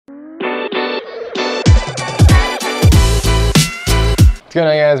What's going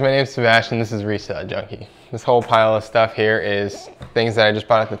on, guys? My name is Sebastian. This is Reseller Junkie. This whole pile of stuff here is things that I just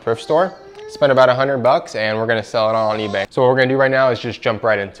bought at the thrift store. Spent about $100 and we're gonna sell it all on eBay. So what we're gonna do right now is just jump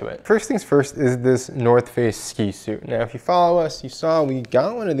right into it. First things first is this North Face ski suit. Now, if you follow us, you saw we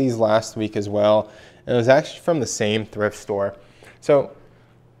got one of these last week as well. And it was actually from the same thrift store. So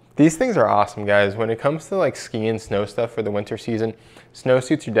these things are awesome, guys. When it comes to like ski and snow stuff for the winter season,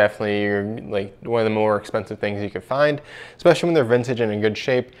 snowsuits are definitely like one of the more expensive things you can find, especially when they're vintage and in good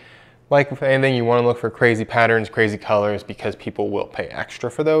shape. Like with anything, you want to look for crazy patterns, crazy colors, because people will pay extra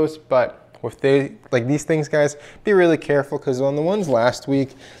for those. But with these things, guys, be really careful, because on the ones last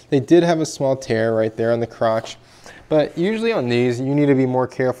week, they did have a small tear right there on the crotch. But usually on these, you need to be more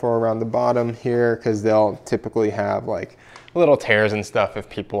careful around the bottom here, because they'll typically have like little tears and stuff if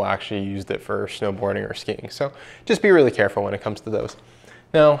people actually used it for snowboarding or skiing. So just be really careful when it comes to those.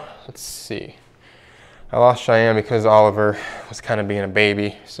 Now, let's see. I lost Cheyenne because Oliver was kind of being a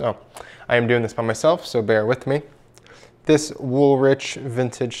baby. So I am doing this by myself, so bear with me. This Woolrich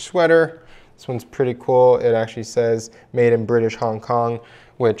vintage sweater. This one's pretty cool. It actually says made in British Hong Kong,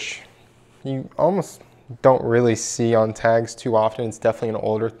 which you almost don't really see on tags too often. It's definitely an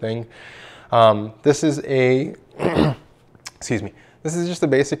older thing. This is a excuse me. This is just a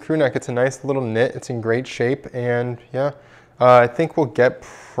basic crew neck. It's a nice little knit. It's in great shape, and yeah, I think we'll get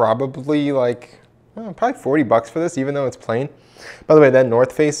probably like probably $40 for this, even though it's plain. By the way, that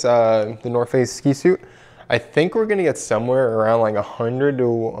North Face, the North Face ski suit, I think we're gonna get somewhere around like $100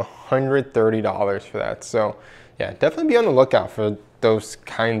 to $130 for that. So yeah, definitely be on the lookout for those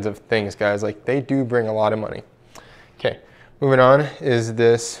kinds of things, guys. Like, they do bring a lot of money. Okay, moving on is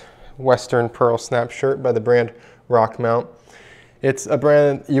this Western Pearl Snap shirt by the brand Rockmount. It's a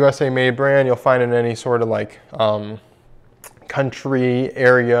brand, USA made brand. You'll find it in any sort of like country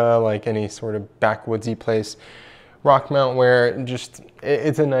area, like any sort of backwoodsy place. Rockmount wear,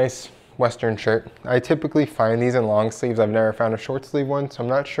 it's a nice Western shirt. I typically find these in long sleeves. I've never found a short sleeve one, so I'm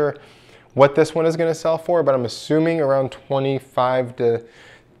not sure what this one is gonna sell for, but I'm assuming around 25 to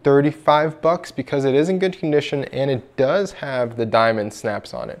 $35 because it is in good condition and it does have the diamond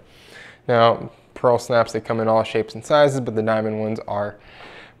snaps on it. Now, pearl snaps, they come in all shapes and sizes, but the diamond ones are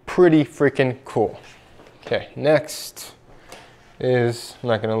pretty freaking cool. Okay, next is, I'm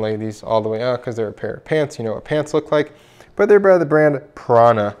not gonna lay these all the way out because they're a pair of pants. You know what pants look like, but they're by the brand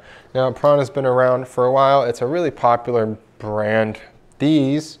Prana. Now, Prana's been around for a while. It's a really popular brand.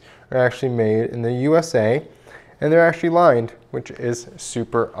 These are actually made in the USA, and they're actually lined, which is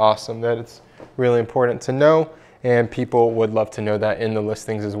super awesome. That it's really important to know. And people would love to know that in the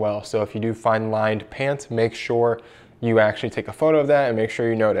listings as well. So if you do find lined pants, make sure you actually take a photo of that and make sure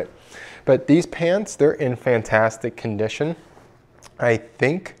you note it. But these pants, they're in fantastic condition. I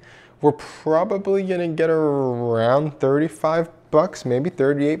think we're probably gonna get around $35, maybe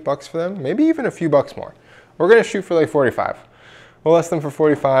 $38 for them, maybe even a few bucks more. We're gonna shoot for like 45. We'll list them for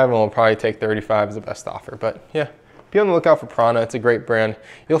 45 and we'll probably take 35 as the best offer. But yeah, be on the lookout for Prana. It's a great brand.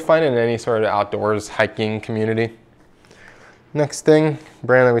 You'll find it in any sort of outdoors hiking community. Next thing,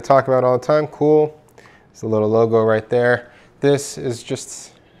 brand that we talk about all the time, cool. It's a little logo right there. This is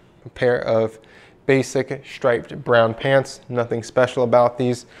just a pair of basic striped brown pants. Nothing special about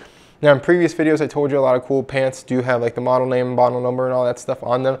these. Now, in previous videos, I told you a lot of cool pants do have like the model name, model number, and all that stuff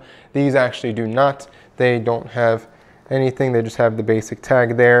on them. These actually do not. They don't have anything. They just have the basic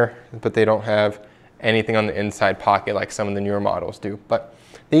tag there, but they don't have anything on the inside pocket like some of the newer models do. But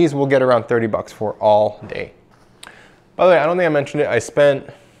these will get around $30 for all day. By the way, I don't think I mentioned it. I spent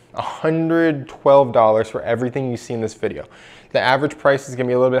 $112 for everything you see in this video. The average price is gonna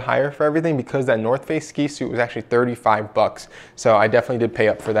be a little bit higher for everything because that North Face ski suit was actually $35. So I definitely did pay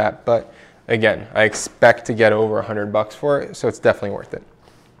up for that. But again, I expect to get over $100 for it, so it's definitely worth it.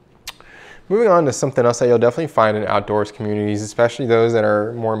 Moving on to something else that you'll definitely find in outdoors communities, especially those that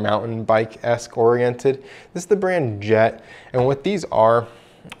are more mountain bike-esque oriented. This is the brand Jet, and what these are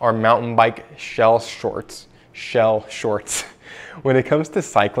mountain bike shell shorts. When it comes to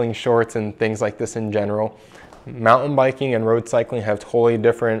cycling shorts and things like this in general, mountain biking and road cycling have totally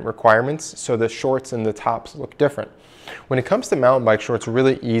different requirements, so the shorts and the tops look different. When it comes to mountain bike shorts, a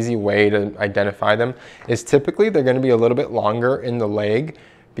really easy way to identify them is typically they're going to be a little bit longer in the leg,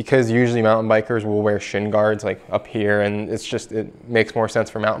 because usually mountain bikers will wear shin guards like up here, and it makes more sense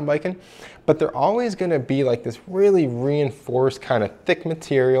for mountain biking. But they're always gonna be like this really reinforced kind of thick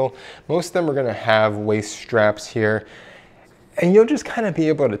material. Most of them are gonna have waist straps here, and you'll just kind of be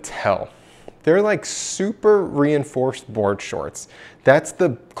able to tell. They're like super reinforced board shorts. That's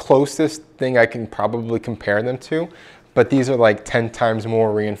the closest thing I can probably compare them to. but these are like 10 times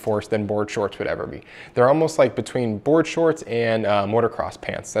more reinforced than board shorts would ever be. They're almost like between board shorts and motocross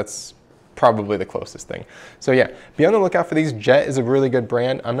pants. That's probably the closest thing. So yeah, be on the lookout for these. Jet is a really good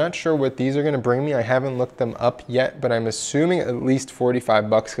brand. I'm not sure what these are gonna bring me. I haven't looked them up yet, but I'm assuming at least 45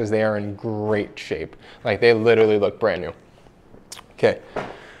 bucks because they are in great shape. Like they literally look brand new. Okay,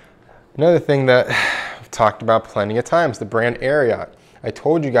 another thing that I've talked about plenty of times, the brand Ariat. I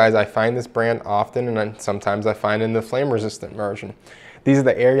told you guys I find this brand often, and then sometimes I find in the flame resistant version. These are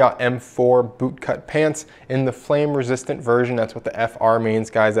the Ariat M4 bootcut pants in the flame resistant version. That's what the FR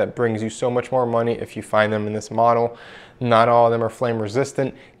means, guys. That brings you so much more money if you find them in this model. Not all of them are flame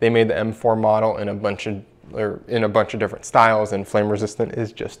resistant. They made the M4 model in a bunch of different styles, and flame resistant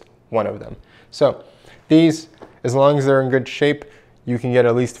is just one of them. So these, as long as they're in good shape, you can get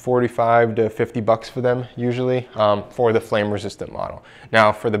at least 45 to 50 bucks for them usually for the flame resistant model.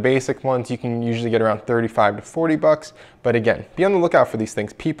 Now for the basic ones, you can usually get around 35 to 40 bucks. But again, be on the lookout for these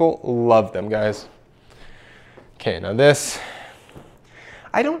things. People love them, guys. Okay, now this,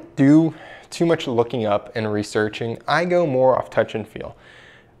 I don't do too much looking up and researching. I go more off touch and feel.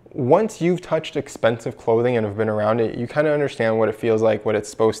 Once you've touched expensive clothing and have been around it, you kind of understand what it feels like, what it's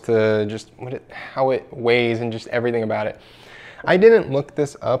supposed to, just how it weighs and just everything about it. I didn't look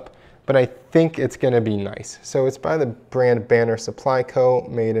this up, but I think it's gonna be nice. So it's by the brand Banner Supply Co.,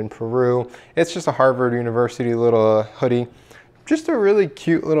 made in Peru. It's just a Harvard University little hoodie. Just a really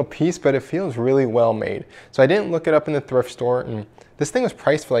cute little piece, but it feels really well made. So I didn't look it up in the thrift store, and this thing was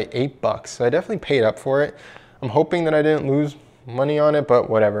priced for like 8 bucks. So I definitely paid up for it. I'm hoping that I didn't lose money on it, but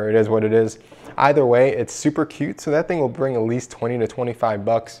whatever, it is what it is. Either way, it's super cute. So that thing will bring at least 20 to 25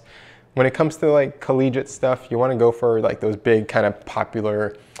 bucks. When it comes to like collegiate stuff, you want to go for like those big kind of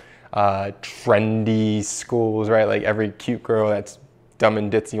popular, trendy schools, right? Like every cute girl that's dumb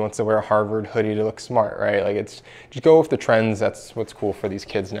and ditzy wants to wear a Harvard hoodie to look smart, right? Like it's, just go with the trends. That's what's cool for these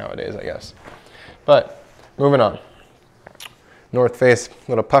kids nowadays, I guess. But moving on. North Face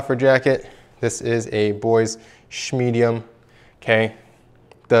little puffer jacket. This is a boys medium, okay?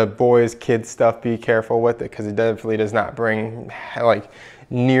 The boys, kids stuff, be careful with it because it definitely does not bring like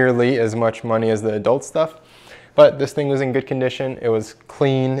nearly as much money as the adult stuff. But this thing was in good condition. It was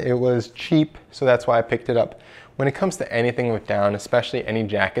clean, it was cheap, so that's why I picked it up. When it comes to anything with down, especially any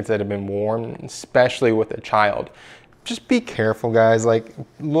jackets that have been worn, especially with a child, just be careful, guys. Like,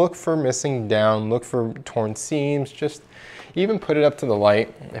 look for missing down, look for torn seams, just even put it up to the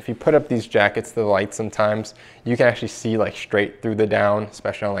light. If you put up these jackets to the light sometimes, you can actually see like straight through the down,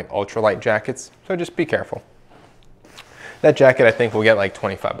 especially on like ultralight jackets. So just be careful. That jacket I think we'll get like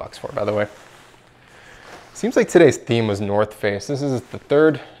 25 bucks for, by the way. Seems like today's theme was North Face. This is the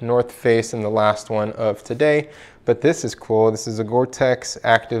third North Face and the last one of today, but this is cool. This is a Gore-Tex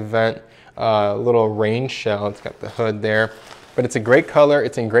Active Vent little rain shell. It's got the hood there, but it's a great color.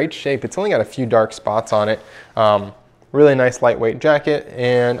 It's in great shape. It's only got a few dark spots on it. Really nice lightweight jacket,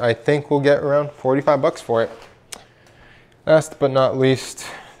 and I think we'll get around 45 bucks for it. Last but not least,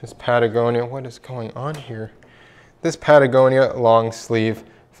 this Patagonia. What is going on here? This Patagonia long sleeve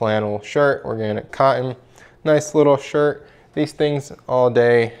flannel shirt, organic cotton. Nice little shirt. These things all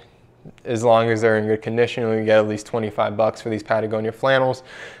day, as long as they're in good condition, we get at least 25 bucks for these Patagonia flannels.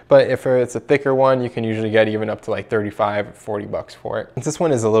 But if it's a thicker one, you can usually get even up to like 35 or 40 bucks for it. Since this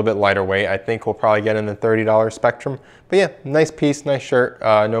one is a little bit lighter weight, I think we'll probably get in the $30 spectrum. But yeah, nice piece, nice shirt,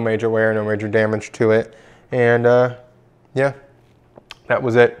 no major wear, no major damage to it. And yeah, that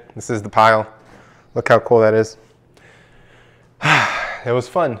was it. This is the pile. Look how cool that is. It was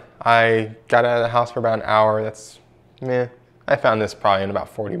fun. I got out of the house for about an hour. That's, meh. I found this probably in about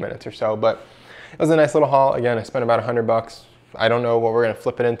 40 minutes or so, but it was a nice little haul. Again, I spent about 100 bucks. I don't know what we're gonna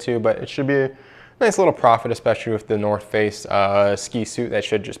flip it into, but it should be a nice little profit, especially with the North Face ski suit. That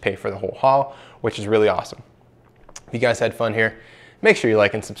should just pay for the whole haul, which is really awesome. If you guys had fun here, make sure you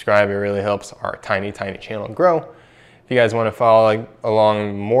like and subscribe. It really helps our tiny, tiny channel grow. If you guys want to follow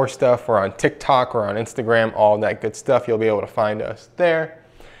along more stuff, we're on TikTok, we're on Instagram, all that good stuff. You'll be able to find us there.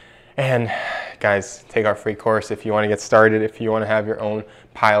 And guys, take our free course if you want to get started. If you want to have your own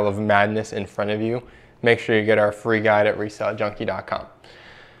pile of madness in front of you, make sure you get our free guide at resellejunkie.com.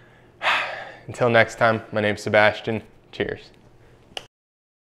 Until next time, my name's Sebastian. Cheers.